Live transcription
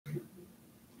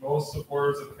Most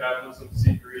supporters of capitalism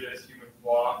see greed as human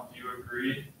flaw. Do you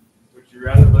agree? Would you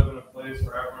rather live in a place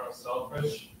where everyone is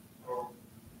selfish, or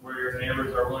where your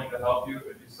neighbors are willing to help you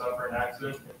if you suffer an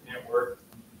accident and can't work?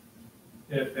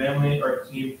 If family or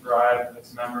team thrive and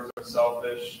its members are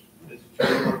selfish, is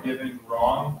charitable giving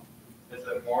wrong? Is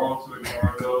it moral to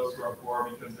ignore those who are poor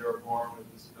because they were born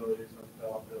with disabilities or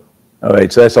without ability? All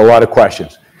right, so that's a lot of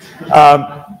questions.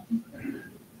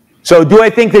 So do I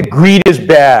think that greed is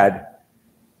bad?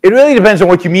 It really depends on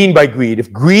what you mean by greed.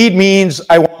 If greed means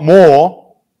I want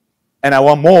more, and I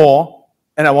want more,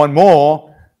 and I want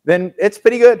more, then it's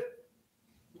pretty good.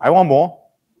 I want more,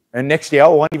 and next year I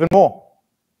want even more.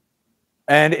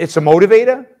 And it's a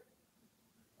motivator.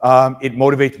 It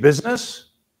motivates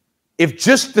business. If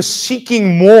just the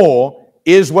seeking more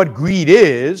is what greed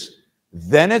is,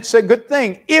 then it's a good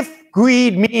thing. If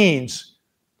greed means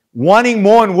wanting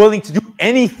more and willing to do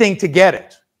anything to get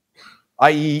it,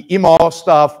 i.e. immoral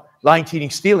stuff, lying, cheating,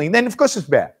 stealing, then of course it's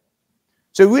bad.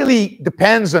 So it really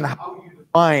depends on how you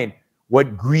define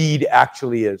what greed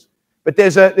actually is. But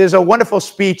there's a wonderful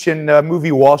speech in the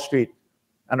movie Wall Street.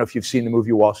 I don't know if you've seen the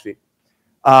movie Wall Street,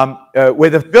 where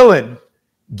the villain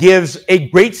gives a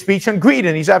great speech on greed,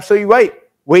 and he's absolutely right.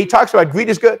 Where he talks about greed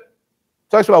is good. He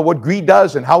talks about what greed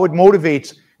does and how it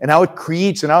motivates and how it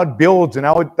creates and how it builds and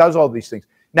how it does all these things.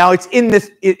 Now it's in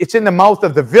the mouth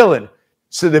of the villain,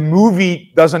 so the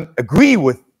movie doesn't agree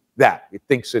with that. It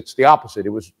thinks it's the opposite.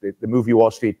 The movie Wall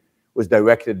Street was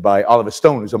directed by Oliver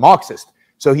Stone, who's a Marxist,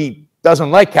 so he doesn't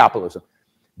like capitalism.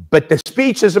 But the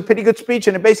speech is a pretty good speech,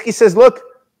 and it basically says, look,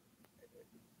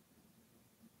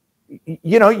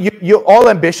 you know, you're all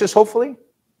ambitious, hopefully.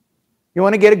 You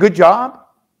want to get a good job.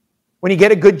 When you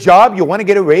get a good job, you want to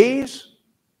get a raise.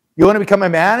 You want to become a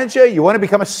manager. You want to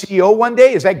become a CEO one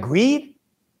day. Is that greed?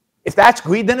 If that's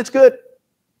greed, then it's good.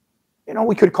 You know,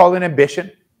 we could call it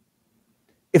ambition.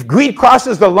 If greed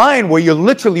crosses the line where you're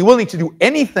literally willing to do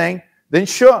anything, then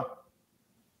sure.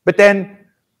 But then,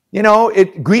 you know,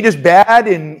 greed is bad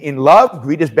in love.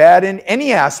 Greed is bad in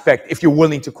any aspect if you're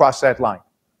willing to cross that line.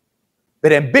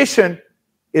 But ambition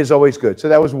is always good. So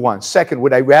that was one. Second,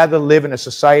 would I rather live in a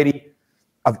society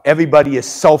of everybody is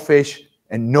selfish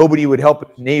and nobody would help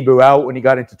his neighbor out when he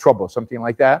got into trouble, something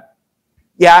like that?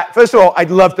 Yeah, first of all, I'd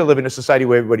love to live in a society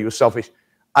where everybody was selfish.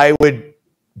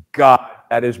 God,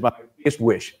 that is my biggest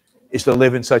wish, is to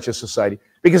live in such a society.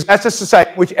 Because that's a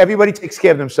society in which everybody takes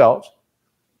care of themselves.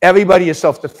 Everybody is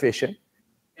self-sufficient.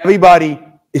 Everybody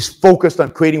is focused on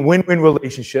creating win-win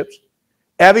relationships.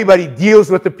 Everybody deals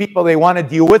with the people they want to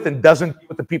deal with and doesn't deal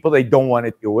with the people they don't want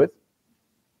to deal with.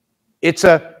 It's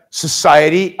a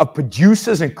society of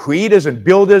producers and creators and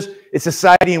builders. It's a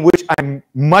society in which I'm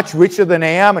much richer than I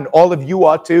am, and all of you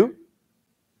are too.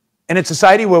 And it's a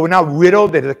society where we're not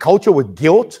riddled as a culture with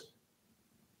guilt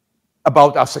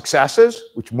about our successes,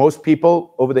 which most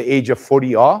people over the age of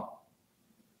 40 are.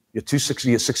 You're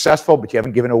successful, but you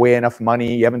haven't given away enough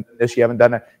money. You haven't done this, you haven't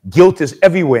done that. Guilt is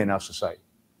everywhere in our society.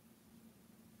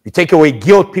 You take away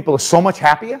guilt, people are so much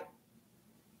happier.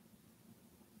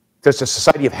 There's a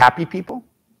society of happy people.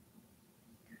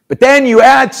 But then you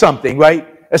add something,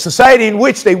 right? A society in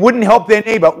which they wouldn't help their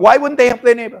neighbor. Why wouldn't they help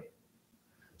their neighbor?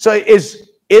 So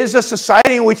is a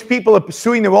society in which people are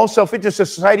pursuing their own self-interest a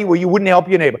society where you wouldn't help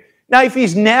your neighbor? Now, if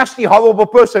he's a nasty, horrible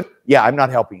person, yeah, I'm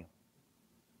not helping him.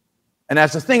 And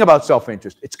that's the thing about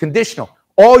self-interest. It's conditional.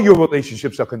 All your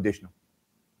relationships are conditional.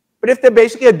 But if they're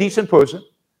basically a decent person,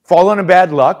 fallen in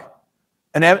bad luck,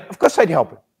 and of course I'd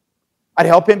help him. I'd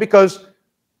help him because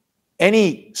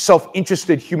any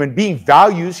self-interested human being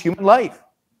values human life.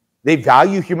 They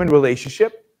value human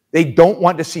relationship. They don't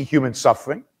want to see human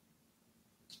suffering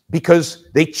because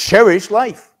they cherish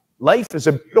life. Life is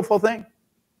a beautiful thing.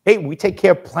 Hey, we take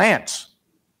care of plants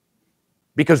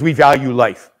because we value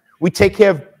life. We take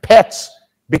care of pets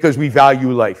because we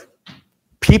value life.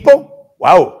 People,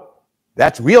 wow,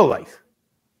 that's real life.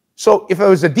 So if I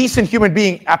was a decent human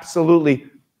being, absolutely,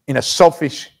 in a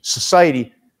selfish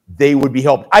society, they would be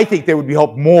helped. I think they would be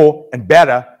helped more and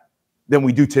better than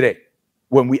we do today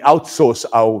when we outsource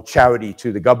our charity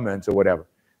to the government or whatever.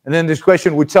 And then this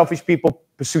question, would selfish people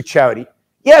pursue charity?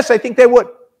 Yes, I think they would.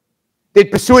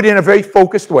 They'd pursue it in a very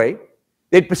focused way.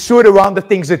 They'd pursue it around the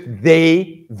things that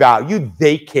they valued,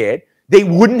 they cared. They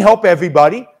wouldn't help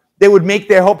everybody. They would make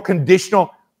their help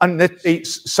conditional on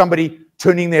somebody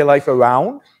turning their life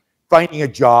around, finding a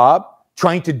job,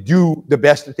 trying to do the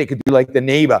best that they could do, like the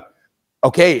neighbor.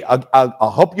 Okay,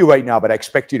 I'll help you right now, but I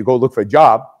expect you to go look for a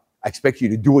job. I expect you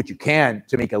to do what you can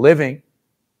to make a living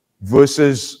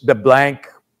versus the blank,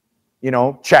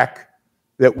 check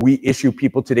that we issue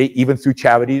people today, even through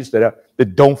charities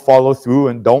that don't follow through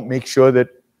and don't make sure that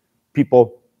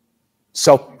people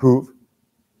self-prove.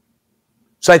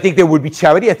 So I think there would be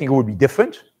charity. I think it would be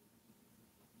different.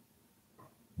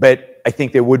 But I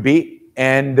think there would be.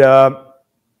 And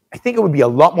I think it would be a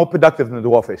lot more productive than the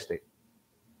welfare state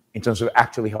in terms of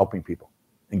actually helping people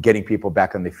and getting people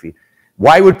back on their feet.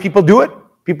 Why would people do it?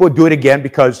 People would do it again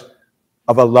because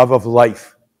of a love of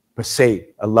life per se,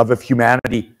 a love of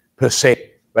humanity per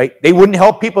se, right? They wouldn't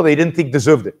help people they didn't think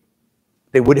deserved it.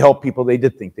 They would help people they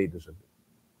did think they deserved it.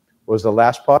 What was the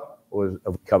last part? Or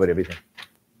have we covered everything?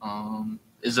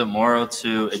 Is it moral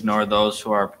to ignore those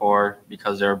who are poor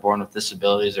because they were born with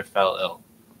disabilities or fell ill?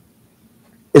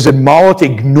 Is it moral to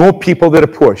ignore people that are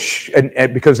poor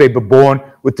and because they were born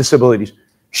with disabilities?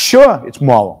 Sure, it's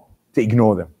moral to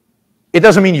ignore them. It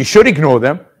doesn't mean you should ignore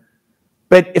them.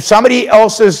 But if somebody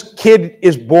else's kid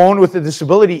is born with a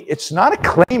disability, it's not a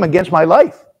claim against my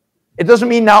life. It doesn't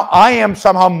mean now I am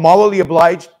somehow morally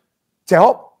obliged to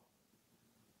help.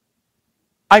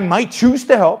 I might choose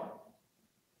to help,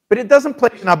 but it doesn't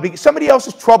place an obligation. Somebody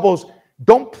else's troubles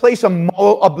don't place a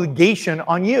moral obligation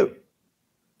on you.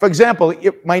 For example,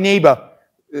 if my neighbor,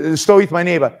 the story with my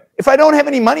neighbor, if I don't have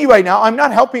any money right now, I'm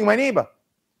not helping my neighbor.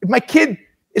 If my kid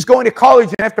is going to college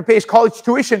and I have to pay his college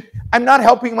tuition, I'm not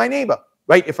helping my neighbor,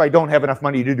 right? If I don't have enough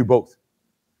money to do both.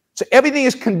 So everything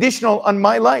is conditional on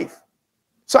my life.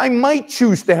 So I might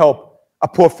choose to help a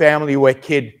poor family where a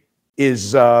kid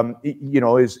is,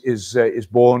 is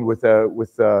born with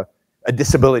a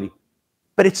disability,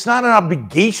 but it's not an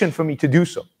obligation for me to do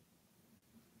so.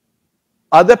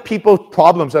 Other people's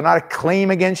problems are not a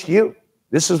claim against you.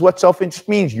 This is what self-interest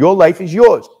means. Your life is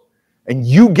yours, and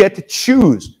you get to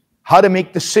choose how to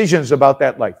make decisions about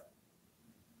that life.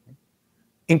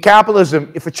 In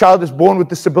capitalism, if a child is born with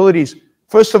disabilities,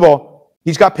 first of all,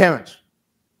 he's got parents.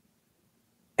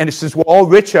 And since we're all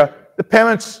richer, the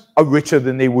parents are richer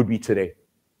than they would be today.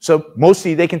 So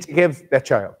mostly they can take care of that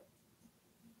child.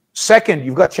 Second,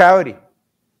 you've got charity.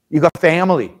 You've got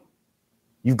family.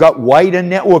 You've got wider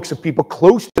networks of people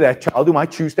close to that child who might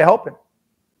choose to help him.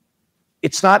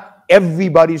 It's not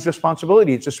everybody's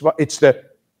responsibility. It's the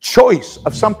choice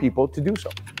of some people to do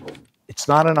so. It's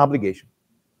not an obligation.